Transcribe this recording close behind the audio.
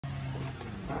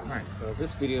Alright, so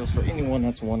this video is for anyone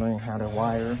that's wondering how to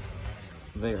wire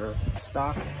their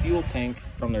stock fuel tank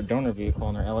from their donor vehicle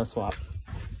on their LS swap.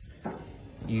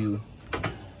 You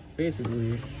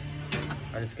basically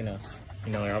are just gonna,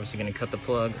 they're obviously gonna cut the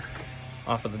plug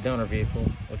off of the donor vehicle,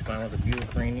 which mine was a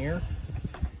Buick Rainier,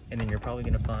 and then you're probably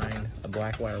gonna find a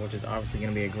black wire, which is obviously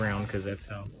gonna be a ground because that's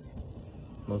how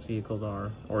most vehicles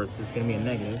are, or it's just gonna be a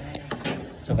negative.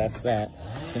 So that's that.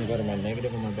 It's gonna go to my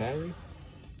negative on my battery.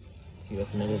 See,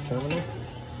 that's the negative terminal.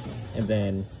 And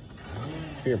then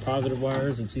for your positive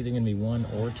wires, it's either gonna be 1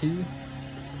 or 2.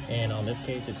 And on this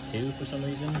case, it's 2 for some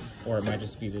reason, or it might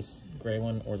just be this gray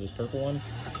one or this purple one.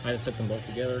 I just took them both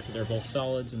together because they're both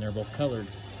solids and they're both colored.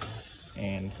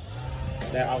 And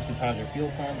that obviously powers your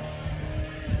fuel pump,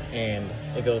 and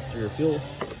it goes through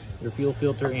your fuel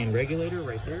filter and regulator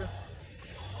right there.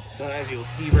 So as you'll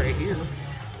see right here,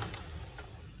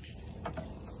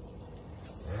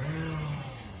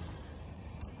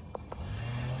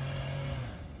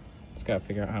 just gotta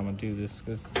figure out how I'm gonna do this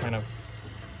because it's kind of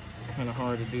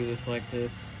hard to do this like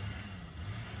this.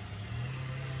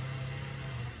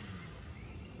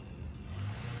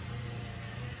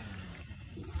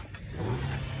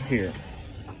 Here,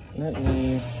 let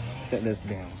me set this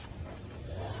down.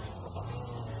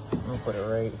 I'm gonna put it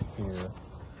right here.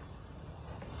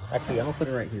 Actually, I'm gonna put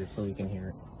it right here so you can hear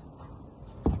it.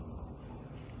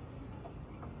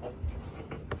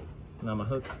 Now my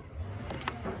hook,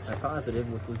 my positive,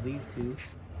 which was these two,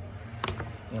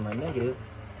 and my negative,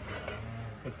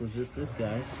 which was just this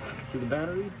guy, to the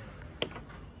battery.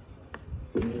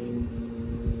 As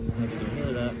you can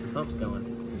hear that, the pump's going.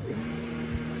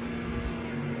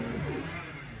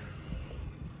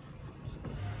 So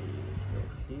let's see, let's go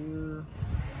here.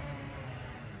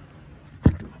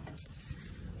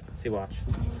 See, watch.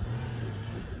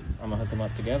 I'm gonna hook them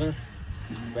up together.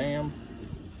 Bam.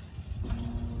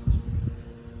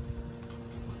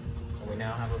 And we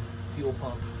now have a fuel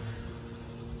pump,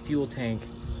 fuel tank,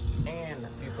 and a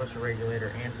fuel pressure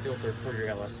regulator and filter for your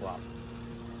LS swap.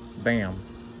 Bam.